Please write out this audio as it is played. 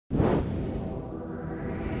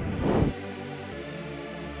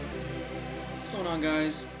on,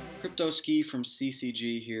 guys? Crypto Ski from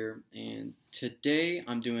CCG here, and today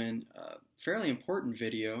I'm doing a fairly important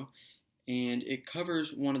video, and it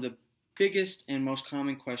covers one of the biggest and most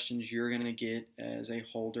common questions you're going to get as a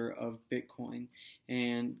holder of Bitcoin,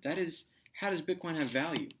 and that is, how does Bitcoin have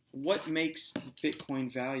value? What makes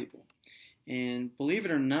Bitcoin valuable? And believe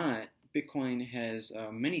it or not, Bitcoin has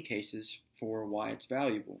many cases for why it's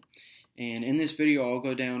valuable. And in this video, I'll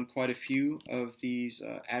go down quite a few of these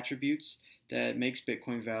attributes that makes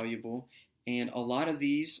Bitcoin valuable, and a lot of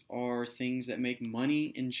these are things that make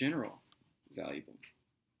money in general valuable.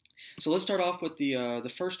 So let's start off with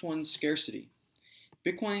the first one, scarcity.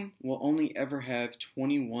 Bitcoin will only ever have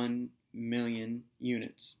 21 million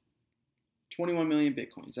units. 21 million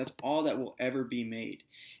Bitcoins. That's all that will ever be made.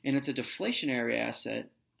 And it's a deflationary asset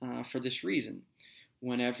for this reason.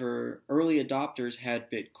 Whenever early adopters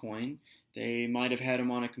had Bitcoin, they might have had them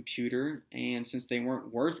on a computer, and since they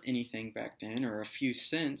weren't worth anything back then, or a few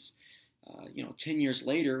cents, 10 years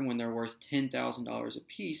later, when they're worth $10,000 a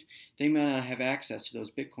piece, they may not have access to those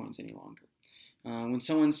Bitcoins any longer. When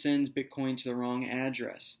someone sends Bitcoin to the wrong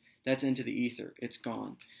address, that's into the ether. It's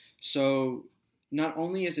gone. So not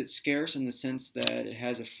only is it scarce in the sense that it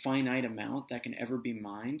has a finite amount that can ever be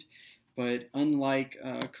mined, but unlike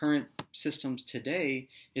current systems today,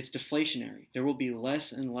 it's deflationary. There will be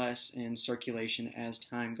less and less in circulation as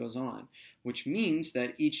time goes on, which means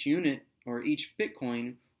that each unit or each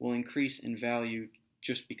Bitcoin will increase in value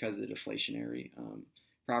just because of the deflationary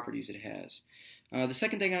properties it has. The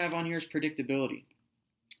second thing I have on here is predictability.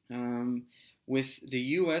 With the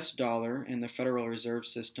US dollar and the Federal Reserve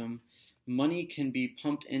System, money can be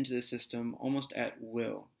pumped into the system almost at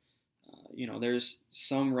will. There's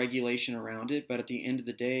some regulation around it, but at the end of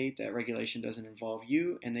the day, that regulation doesn't involve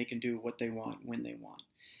you, and they can do what they want when they want.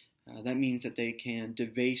 That means that they can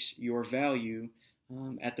debase your value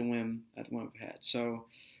at the whim of it. So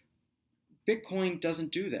Bitcoin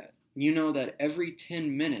doesn't do that. You know that every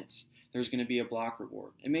 10 minutes there's going to be a block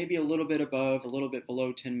reward. It may be a little bit above, a little bit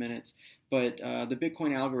below 10 minutes, but the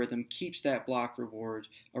Bitcoin algorithm keeps that block reward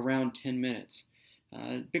around 10 minutes.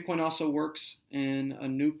 Bitcoin also works in a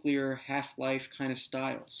nuclear half-life kind of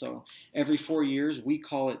style. So every 4 years, we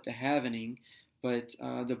call it the halvening, but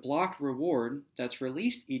the block reward that's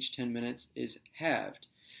released each 10 minutes is halved.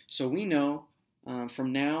 So we know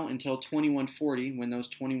from now until 2140, when those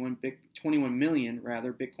 21 million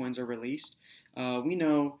Bitcoins are released, we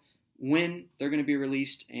know when they're going to be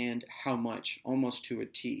released and how much, almost to a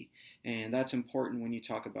T. And that's important when you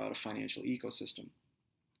talk about a financial ecosystem.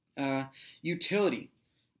 Utility.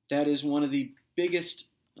 That is one of the biggest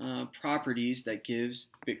properties that gives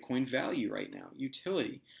Bitcoin value right now.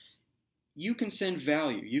 Utility. You can send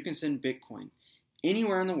value. You can send Bitcoin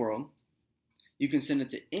anywhere in the world. You can send it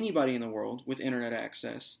to anybody in the world with internet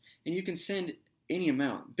access. And you can send any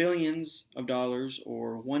amount, billions of dollars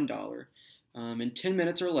or $1, in 10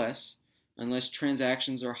 minutes or less, unless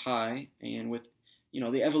transactions are high. And with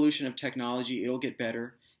the evolution of technology, it'll get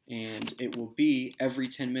better. And it will be every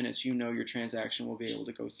 10 minutes, your transaction will be able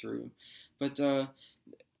to go through. But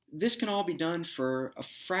this can all be done for a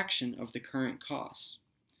fraction of the current costs.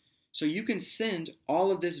 So you can send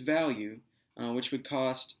all of this value, which would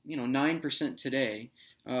cost 9% today,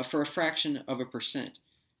 for a fraction of a percent,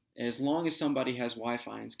 as long as somebody has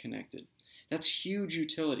Wi-Fi and is connected. That's huge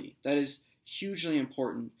utility. That is hugely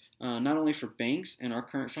important, not only for banks and our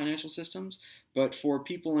current financial systems, but for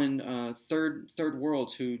people in third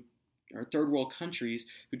world countries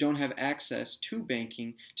who don't have access to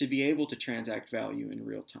banking to be able to transact value in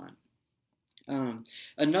real time.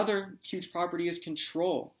 Another huge property is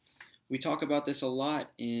control. We talk about this a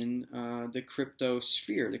lot in the crypto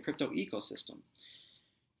sphere, the crypto ecosystem.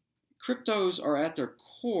 Cryptos are at their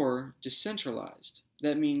core decentralized.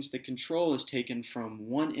 That means the control is taken from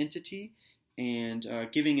one entity and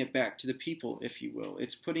giving it back to the people, if you will.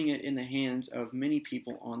 It's putting it in the hands of many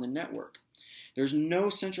people on the network. There's no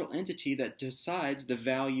central entity that decides the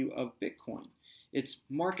value of Bitcoin. It's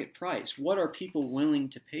market price. What are people willing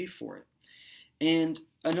to pay for it? And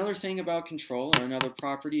another thing about control, or another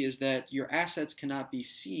property, is that your assets cannot be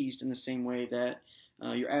seized in the same way that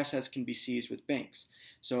your assets can be seized with banks.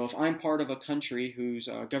 So if I'm part of a country whose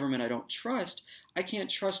government I don't trust, I can't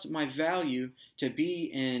trust my value to be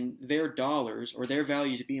in their dollars or their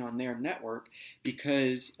value to be on their network,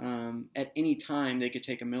 because at any time they could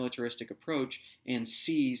take a militaristic approach and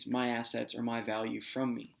seize my assets or my value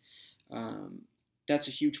from me. That's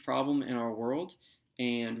a huge problem in our world.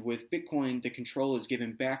 And with Bitcoin, the control is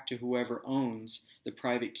given back to whoever owns the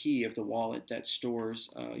private key of the wallet that stores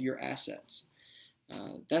your assets.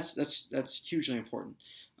 That's hugely important.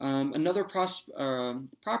 Another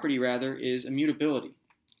property rather is immutability.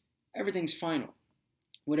 Everything's final.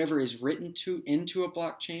 Whatever is written into a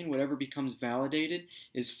blockchain, whatever becomes validated,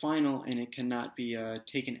 is final and it cannot be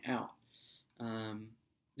taken out.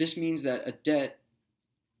 This means that a debt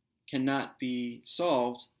cannot be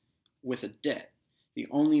solved with a debt. The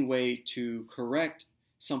only way to correct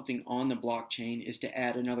something on the blockchain is to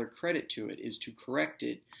add another credit to it, is to correct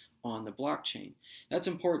it on the blockchain. That's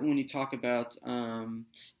important when you talk about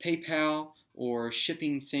PayPal or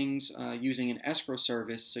shipping things using an escrow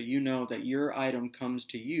service, so you know that your item comes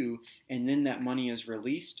to you and then that money is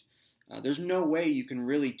released. There's no way you can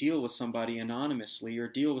really deal with somebody anonymously or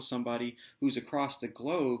deal with somebody who's across the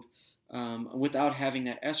globe without having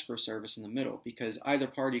that escrow service in the middle, because either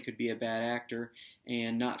party could be a bad actor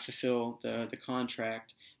and not fulfill the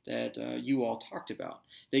contract that you all talked about.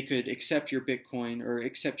 They could accept your Bitcoin, or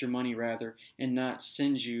accept your money rather, and not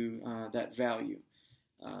send you that value.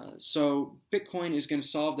 So Bitcoin is going to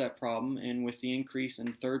solve that problem, and with the increase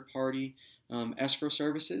in third-party escrow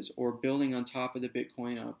services or building on top of the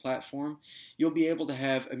Bitcoin platform, you'll be able to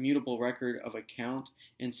have a mutable record of account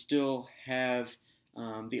and still have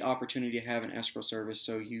the opportunity to have an escrow service,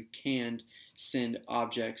 so you can send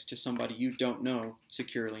objects to somebody you don't know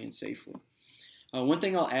securely and safely. One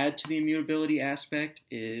thing I'll add to the immutability aspect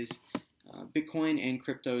is Bitcoin and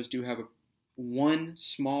cryptos do have one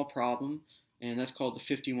small problem, and that's called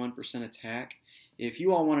the 51% attack. If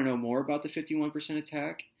you all want to know more about the 51%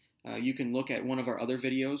 attack, you can look at one of our other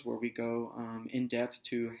videos where we go in depth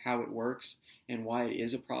to how it works and why it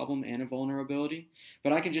is a problem and a vulnerability.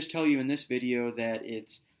 But I can just tell you in this video that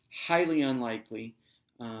it's highly unlikely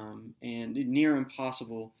and near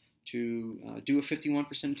impossible to do a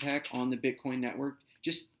 51% attack on the Bitcoin network,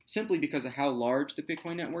 just simply because of how large the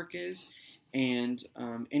Bitcoin network is, and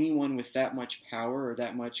anyone with that much power or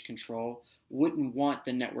that much control wouldn't want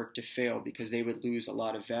the network to fail, because they would lose a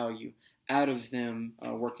lot of value out of them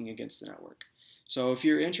working against the network. So if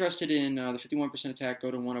you're interested in the 51% attack,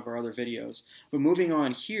 go to one of our other videos. But moving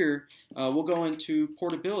on here, we'll go into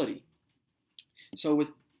portability. So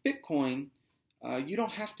with Bitcoin, you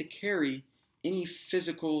don't have to carry any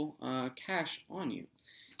physical cash on you.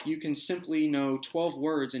 You can simply know 12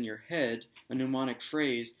 words in your head, a mnemonic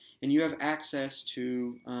phrase, and you have access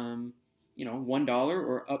to $1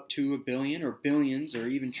 or up to $1 billion or billions or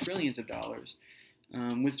even trillions of dollars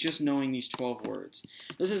with just knowing these 12 words.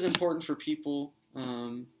 This is important for people.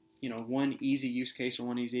 One easy use case or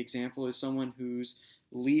one easy example is someone who's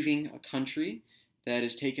leaving a country that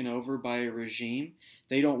is taken over by a regime.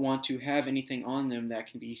 They don't want to have anything on them that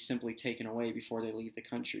can be simply taken away before they leave the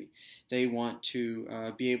country. They want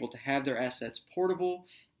to be able to have their assets portable,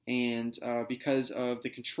 and because of the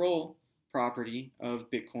control property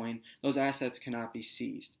of Bitcoin, those assets cannot be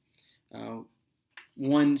seized.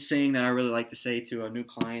 One saying that I really like to say to new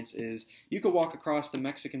clients is, you could walk across the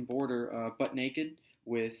Mexican border butt naked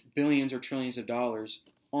with billions or trillions of dollars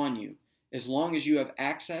on you. As long as you have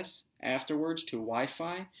access afterwards to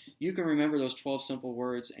Wi-Fi, you can remember those 12 simple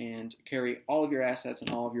words and carry all of your assets and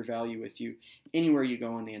all of your value with you anywhere you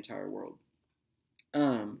go in the entire world.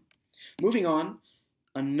 Moving on,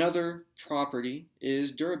 another property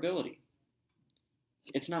is durability.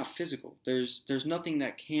 It's not physical. There's nothing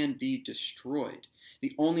that can be destroyed.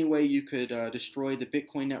 The only way you could destroy the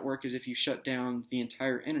Bitcoin network is if you shut down the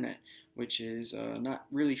entire internet, which is not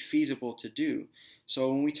really feasible to do. So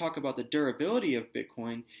when we talk about the durability of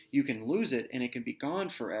Bitcoin, you can lose it and it can be gone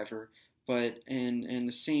forever, but in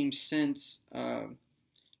the same sense,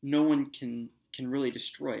 no one can really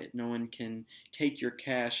destroy it. No one can take your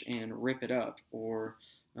cash and rip it up, or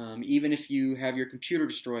even if you have your computer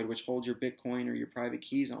destroyed, which holds your Bitcoin or your private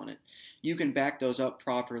keys on it, you can back those up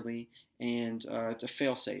properly, and it's a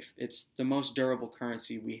fail-safe. It's the most durable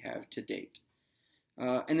currency we have to date.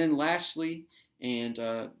 And then lastly, and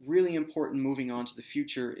really important moving on to the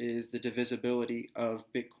future, is the divisibility of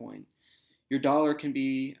Bitcoin. Your dollar can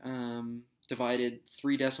be divided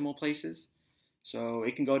 3 decimal places. So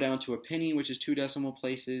it can go down to a penny, which is 2 decimal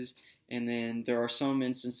places, and then there are some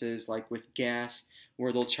instances, like with gas,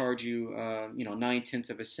 where they'll charge you, 9/10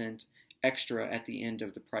 of a cent extra at the end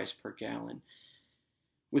of the price per gallon.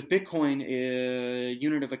 With Bitcoin, a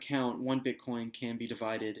unit of account, 1 Bitcoin can be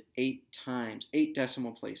divided 8 times, 8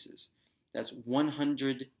 decimal places. That's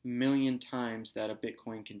 100 million times that a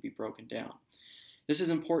Bitcoin can be broken down. This is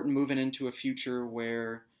important moving into a future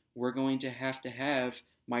where we're going to have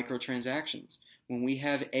microtransactions. When we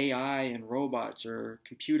have AI and robots or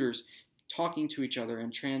computers talking to each other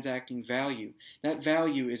and transacting value, that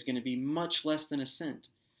value is going to be much less than a cent.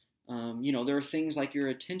 There are things like your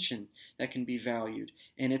attention that can be valued,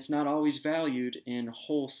 and it's not always valued in a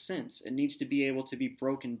whole sense. It needs to be able to be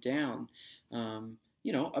broken down,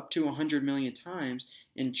 up to 100 million times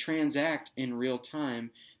and transact in real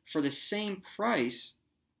time for the same price,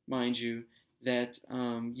 mind you, that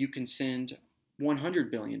you can send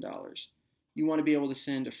 $100 billion. You want to be able to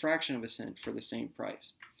send a fraction of a cent for the same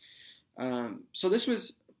price. So this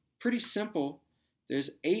was pretty simple.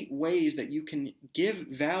 There's 8 ways that you can give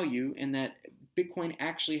value and that Bitcoin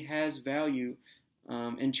actually has value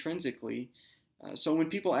intrinsically. So when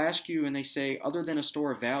people ask you and they say, other than a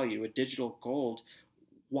store of value, a digital gold,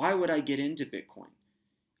 why would I get into Bitcoin?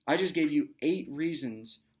 I just gave you 8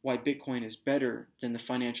 reasons why Bitcoin is better than the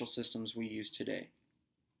financial systems we use today.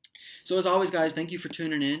 So as always, guys, thank you for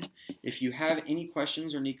tuning in. If you have any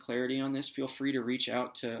questions or need clarity on this, feel free to reach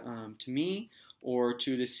out to me or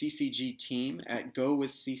to the CCG team at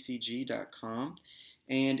gowithccg.com.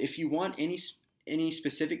 And if you want any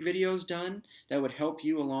specific videos done that would help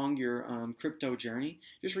you along your crypto journey,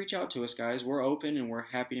 just reach out to us, guys. We're open and we're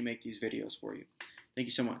happy to make these videos for you. Thank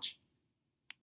you so much.